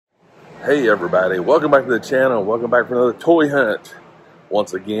Hey everybody, welcome back to the channel. Welcome back for another toy hunt.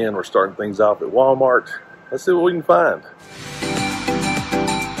 Once again, we're starting things off at Walmart. Let's see what we can find.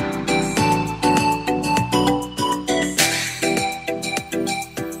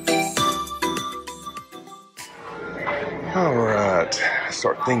 Alright,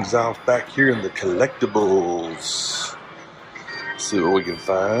 start things off back here in the collectibles. See what we can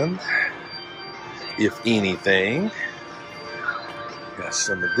find, if anything. Got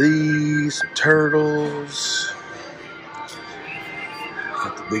some of these, some turtles.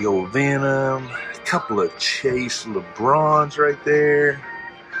 Got the big old Venom. A couple of Chase LeBrons right there.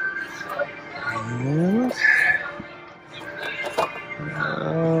 And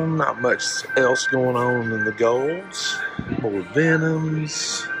not much else going on in the golds. More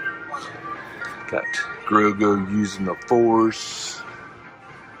Venoms. Got Grogu using the Force.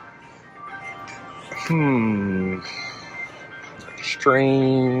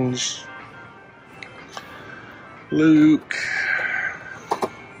 Strange. Luke.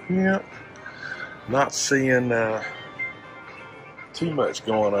 Yep. Not seeing too much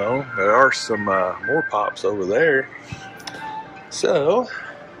going on. There are some more pops over there. So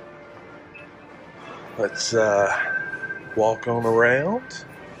let's walk on around.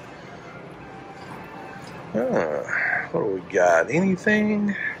 What do we got?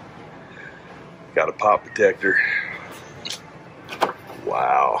 Anything? Got a pop detector.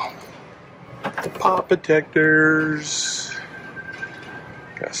 Wow. The pop detectors.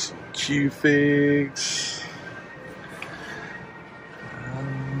 Got some Q-Figs.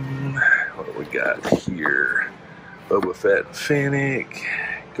 What do we got here? Boba Fett and Fennec.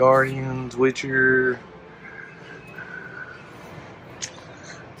 Guardians, Witcher.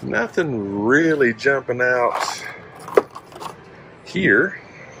 Nothing really jumping out here.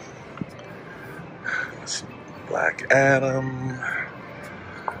 Some Black Adam.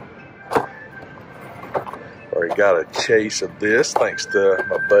 Already got a chase of this thanks to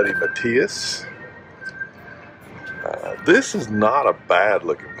my buddy Matthias. This is not a bad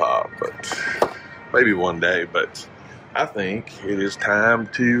looking pop, but maybe one day, but I think it is time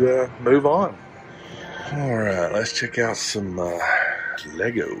to move on. Alright, let's check out some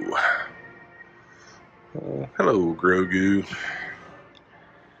Lego. Hello, Grogu.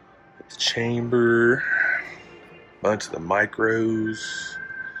 The chamber. Bunch of the micros.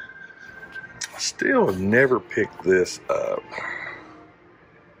 Still have never picked this up.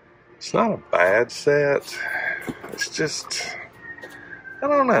 It's not a bad set. It's just, I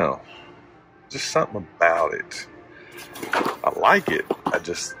don't know. Just something about it. I like it. I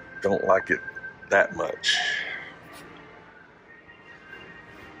just don't like it that much.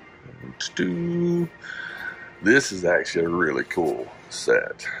 This is actually a really cool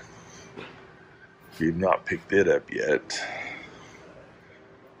set. If you've not picked it up yet.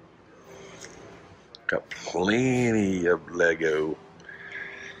 Got plenty of Lego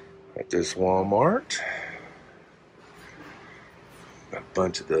at this Walmart. Got a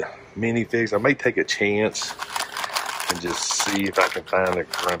bunch of the minifigs. I may take a chance and just see if I can find a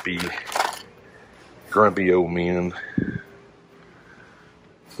grumpy old man.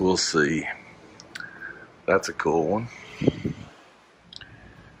 We'll see. That's a cool one.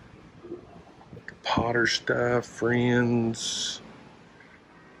 The Potter stuff, Friends.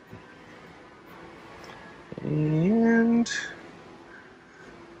 And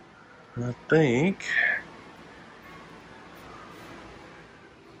I think,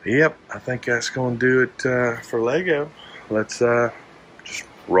 yep, I think that's going to do it for Lego. Let's just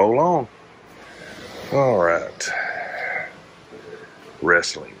roll on. All right.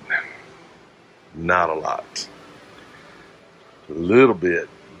 Wrestling. Not a lot. A little bit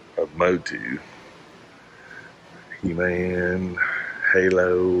of Motu. He-Man,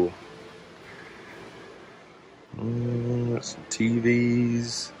 Halo. Some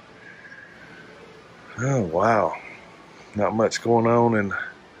TVs. Oh, wow. Not much going on in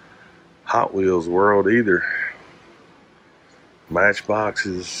Hot Wheels world either. Matchbox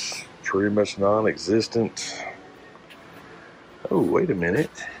is pretty much non-existent. Oh, wait a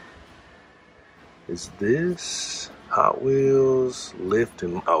minute. Is this Hot Wheels lift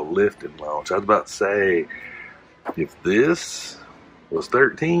and launch? I was about to say, if this was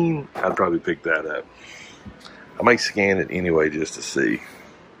 13, I'd probably pick that up. I might scan it anyway just to see.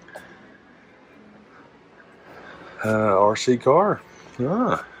 RC car.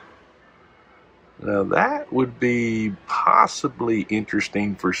 Now that would be possibly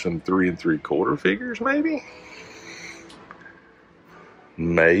interesting for some 3 3/4 figures, maybe.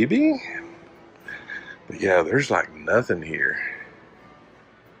 Maybe. But yeah, there's like nothing here.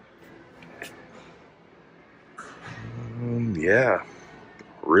 Yeah.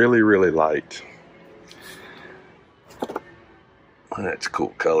 Really, really light. That's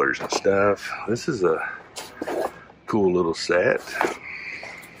cool colors and stuff. This is a cool little set.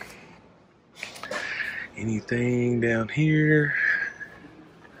 Anything down here?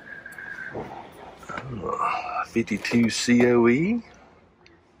 52 COE.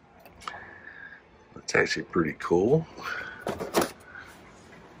 That's actually pretty cool.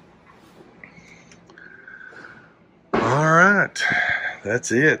 All right,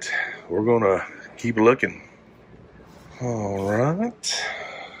 that's it. We're gonna keep looking. All right.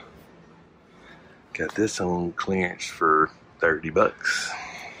 Got this on clearance for 30 bucks.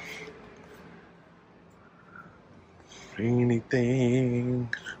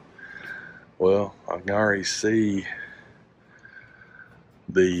 Anything? Well, I can already see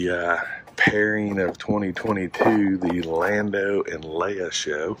the pairing of 2022, the Lando and Leia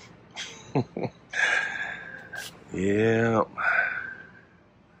show. Yeah.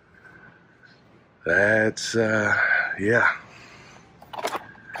 That's, yeah.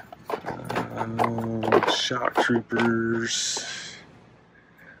 Shock Troopers.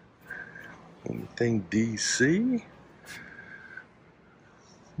 Anything DC?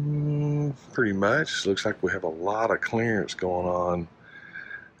 Pretty much. Looks like we have a lot of clearance going on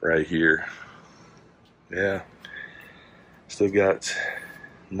right here. Yeah. Still got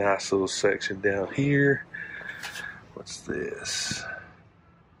a nice little section down here. What's this?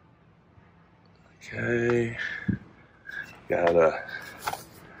 Okay. Got a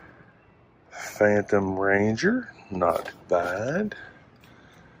Phantom Ranger. Not bad.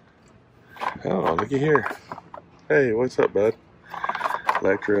 Oh, looky here. Hey, what's up, bud?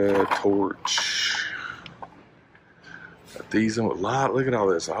 Electra Torch. Got these in a lot. Look at all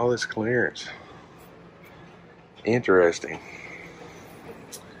this clearance. Interesting.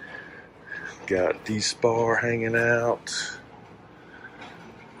 Got D-Spar hanging out.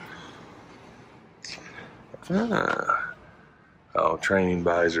 Oh, training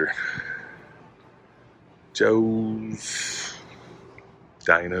visor. Joe's.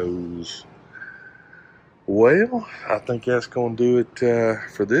 Dinos. Well, I think that's going to do it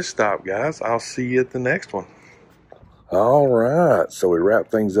for this stop, guys. I'll see you at the next one. All right, so we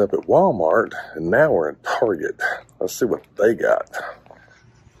wrapped things up at Walmart, and now we're in Target. Let's see what they got.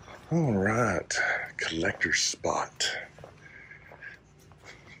 All right, collector spot.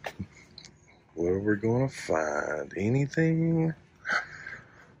 What are we going to find? Anything?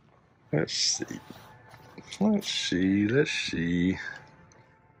 Let's see. Let's see.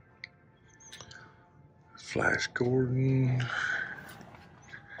 Flash Gordon.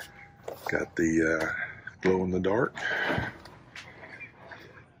 Got the glow in the dark.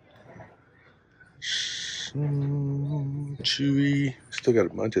 Chewy. Still got a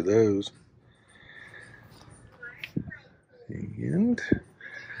bunch of those. And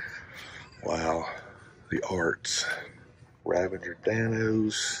wow, the arts. Ravager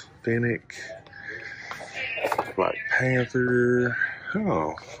Thanos, Fennec, Black Panther.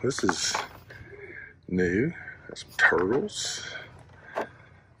 Oh, this is new. Got some turtles.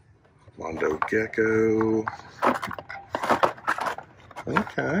 Mondo Gecko.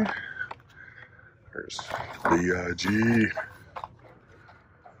 Okay. There's BIG.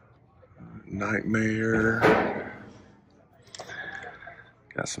 Nightmare.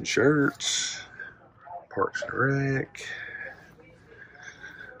 Got some shirts. Parks and Rec.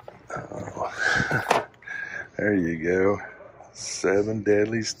 Oh. There you go. 7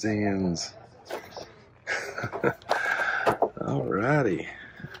 Deadly Sins. Alrighty.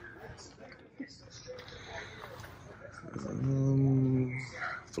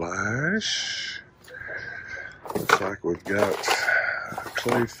 Flash. Looks like we've got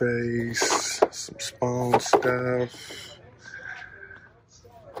Clayface, some Spawn stuff.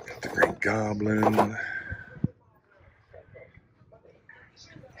 Got the Green Goblin.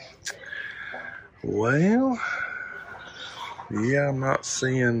 Well, yeah, I'm not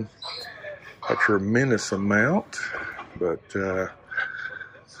seeing a tremendous amount, but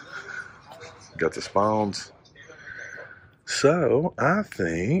got the Spawns. So I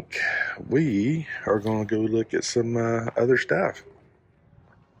think we are going to go look at some other stuff.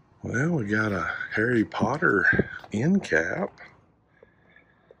 Well, we got a Harry Potter end cap.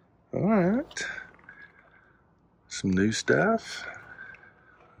 All right. Some new stuff.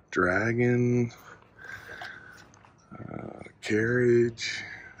 Dragon. Carriage.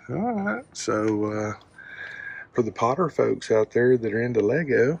 All right. So for the Potter folks out there that are into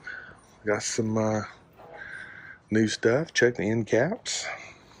Lego, got some new stuff. Check the end caps.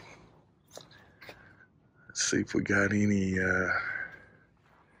 Let's see if we got any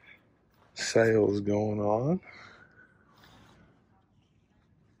sales going on.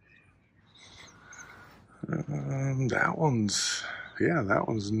 That one's, yeah, that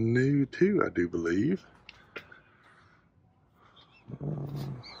one's new too, I do believe.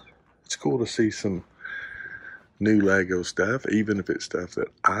 It's cool to see some new Lego stuff, even if it's stuff that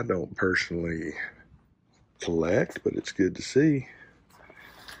I don't personally collect, but it's good to see.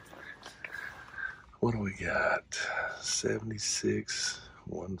 What do we got? 76,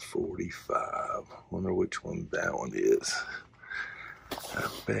 145. Wonder which one that one is. I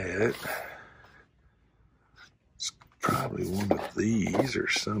bet it's probably one of these or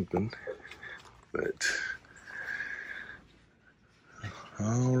something, but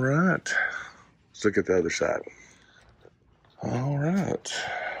all right. Let's look at the other side. All right,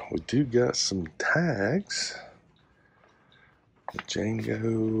 we do got some tags.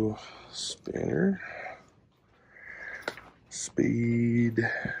 Django spinner, speed,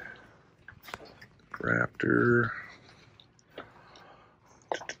 raptor.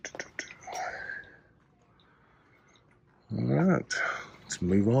 All right, let's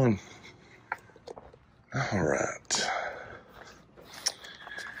move on. All right.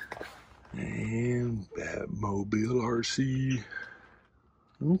 And Batmobile RC.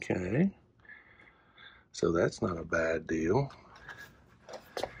 Okay. So that's not a bad deal.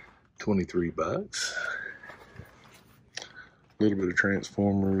 23 bucks. A little bit of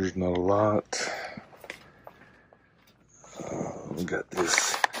Transformers, not a lot. We got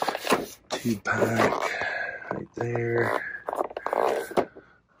this 2-pack right there.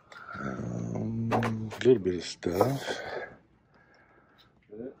 A little bit of stuff.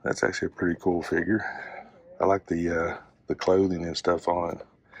 That's actually a pretty cool figure. I like the clothing and stuff on it.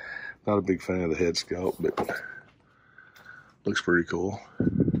 Not a big fan of the head sculpt, but looks pretty cool.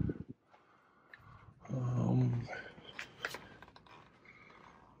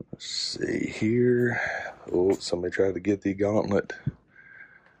 Let's see here. Oh, somebody tried to get the gauntlet.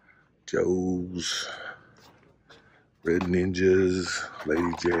 Joe's, Red Ninjas,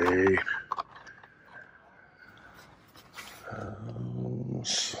 Lady J.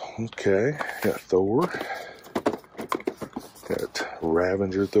 Okay, got Thor, got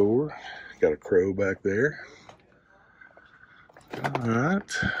Ravager Thor, got a crow back there.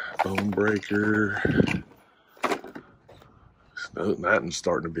 Alright, Bone Breaker. That one's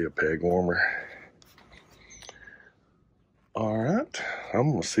starting to be a peg warmer. Alright, I'm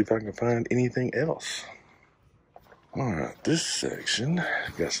going to see if I can find anything else. Alright, this section,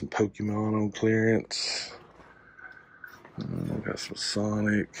 got some Pokemon on clearance. Got some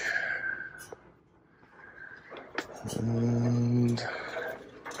Sonic. And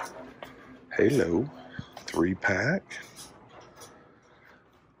Halo 3-pack.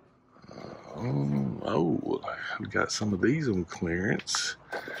 Oh, we got some of these on clearance.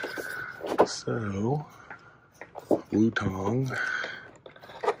 So, Wutong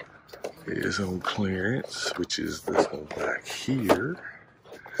is on clearance, which is this one back here.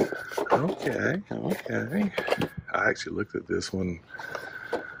 Okay. I actually looked at this one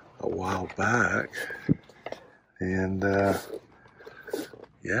a while back, and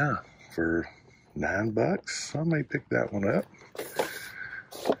yeah, for $9, I may pick that one up.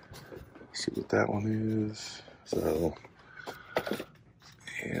 See what that one is. So,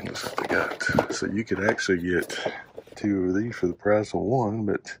 and let's see what they got. So you could actually get 2 of these for the price of 1,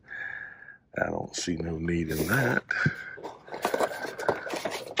 but I don't see no need in that.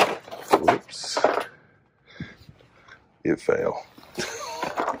 Whoops. It fell.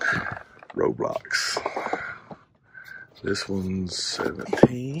 Roblox. This one's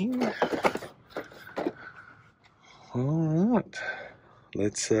 17. All right.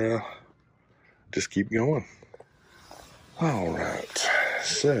 Let's just keep going. All right.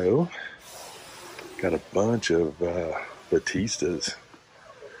 So, got a bunch of Batistas.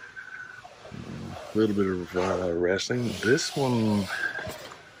 A little bit of wrestling. This one,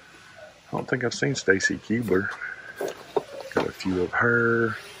 I don't think I've seen Stacy Keibler. Got a few of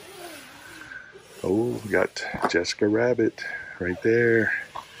her. Oh, we got Jessica Rabbit right there.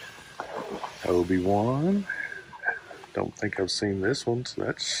 Obi-Wan. Don't think I've seen this one, so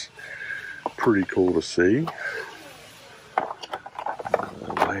that's pretty cool to see.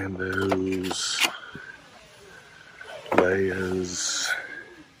 Lando's, Leia's.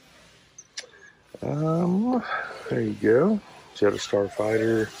 There you go. Jetta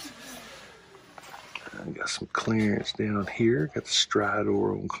Starfighter. I got some clearance down here. Got the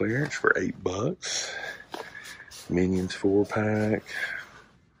Stridor on clearance for $8. Minions 4-pack.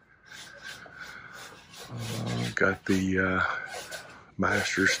 Got the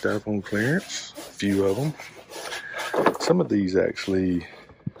Master stuff on clearance. A few of them. Some of these actually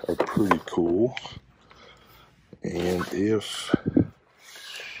are pretty cool. And if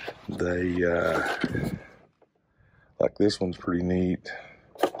they Like this one's pretty neat.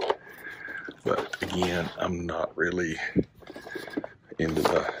 But again, I'm not really into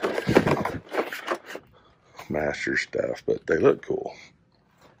the master stuff, but they look cool.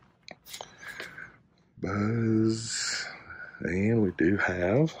 Buzz. And we do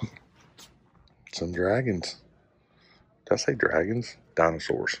have some dragons. Did I say dragons?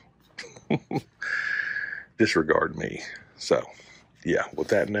 Dinosaurs. Disregard me. So, yeah, with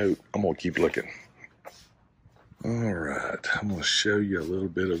that note, I'm going to keep looking. All right, I'm going to show you a little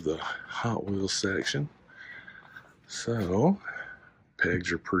bit of the Hot Wheels section. So,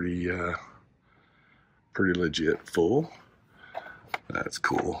 pegs are pretty legit full. That's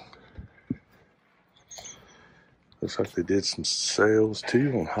cool. Looks like they did some sales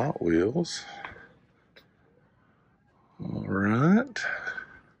too on Hot Wheels. All right.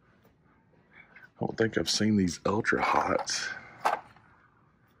 I don't think I've seen these Ultra Hots.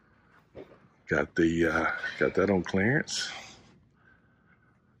 Got that on clearance.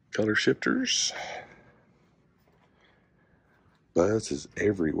 Color shifters. Buzz is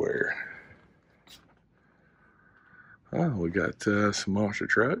everywhere. Oh, we got some monster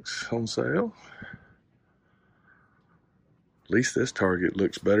trucks on sale. At least this Target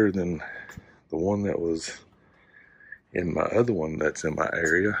looks better than the one that was in my other one that's in my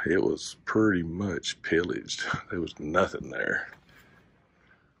area. It was pretty much pillaged. There was nothing there.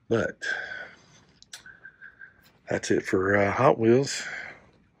 But that's it for Hot Wheels.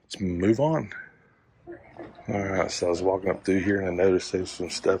 Let's move on. All right, so I was walking up through here and I noticed there was some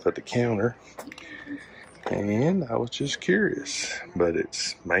stuff at the counter. And I was just curious. But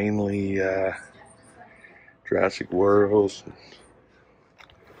it's mainly Jurassic Worlds.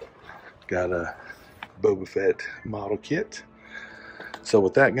 Got a Boba Fett model kit. So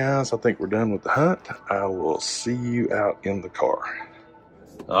with that, guys, I think we're done with the hunt. I will see you out in the car.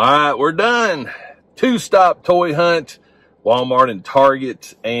 All right, we're done. 2-stop toy hunt, Walmart and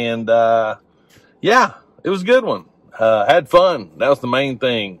Target. And yeah, it was a good one. Had fun. That was the main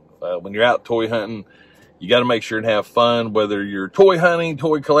thing. When you're out toy hunting, you got to make sure and have fun, whether you're toy hunting,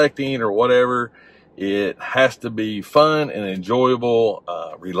 toy collecting, or whatever. It has to be fun and enjoyable,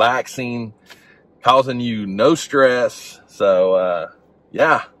 relaxing, causing you no stress. So,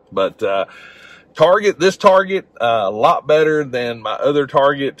 yeah, but this Target, a lot better than my other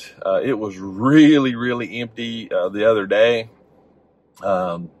Target. It was really, really empty the other day.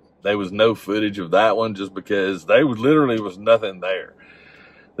 There was no footage of that one just because literally was nothing there.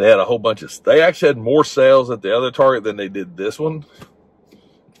 They had a whole bunch of, they actually had more sales at the other Target than they did this one.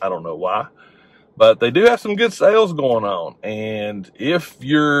 I don't know why. But they do have some good sales going on. And if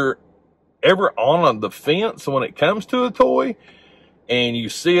you're ever on the fence when it comes to a toy and you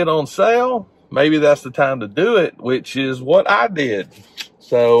see it on sale, maybe that's the time to do it, which is what I did.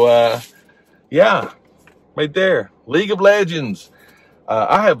 So, yeah, right there. League of Legends.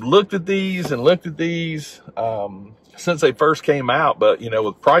 I have looked at these since they first came out, but, you know,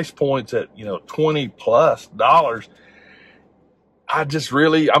 with price points at, you know, $20+,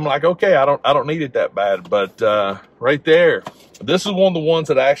 I'm like, okay, I don't need it that bad. But right there, this is one of the ones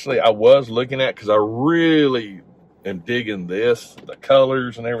that actually I was looking at because I really am digging this, the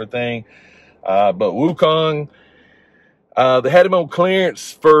colors and everything. But Wukong, they had him on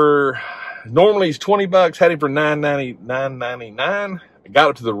clearance for, normally he's $20, had him for $9.99. I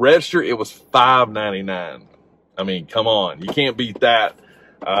got it to the register, it was $5.99. I mean, come on, you can't beat that.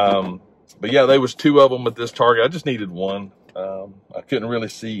 But yeah, there was 2 of them at this Target. I just needed one. I couldn't really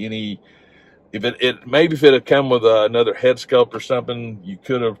see any, maybe if it had come with another head sculpt or something, you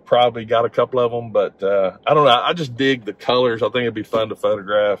could have probably got a couple of them, but, I don't know. I just dig the colors. I think it'd be fun to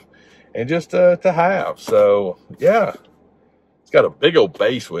photograph and just, to have. So yeah, it's got a big old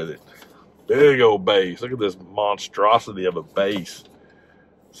base with it. Big old base. Look at this monstrosity of a base.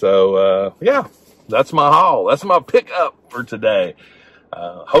 So, yeah, that's my haul. That's my pickup for today.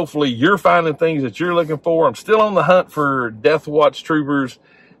 Hopefully you're finding things that you're looking for. I'm still on the hunt for Death Watch troopers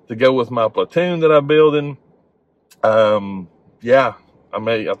to go with my platoon that I'm building. Yeah,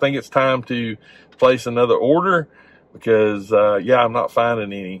 I think it's time to place another order because, yeah, I'm not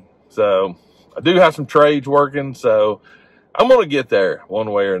finding any. So I do have some trades working, so I'm going to get there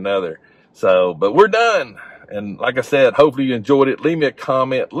one way or another. So, but we're done. And like I said, hopefully you enjoyed it. Leave me a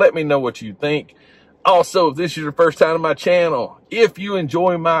comment. Let me know what you think. Also, if this is your first time on my channel, if you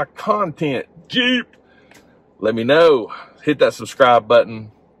enjoy my content, let me know. Hit that subscribe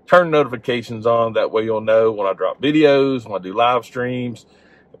button. Turn notifications on. That way you'll know when I drop videos, when I do live streams,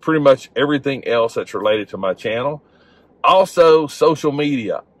 pretty much everything else that's related to my channel. Also, social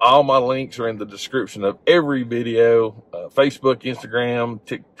media. All my links are in the description of every video. Facebook, Instagram,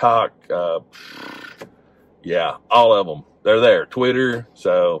 TikTok, Yeah, all of them. They're there. Twitter.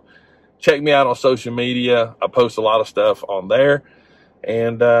 So check me out on social media. I post a lot of stuff on there.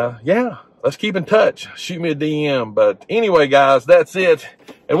 And yeah, let's keep in touch. Shoot me a DM. But anyway, guys, that's it.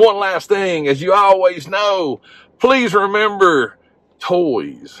 And one last thing, as you always know, please remember,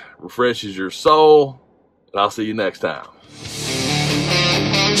 toys refreshes your soul. And I'll see you next time.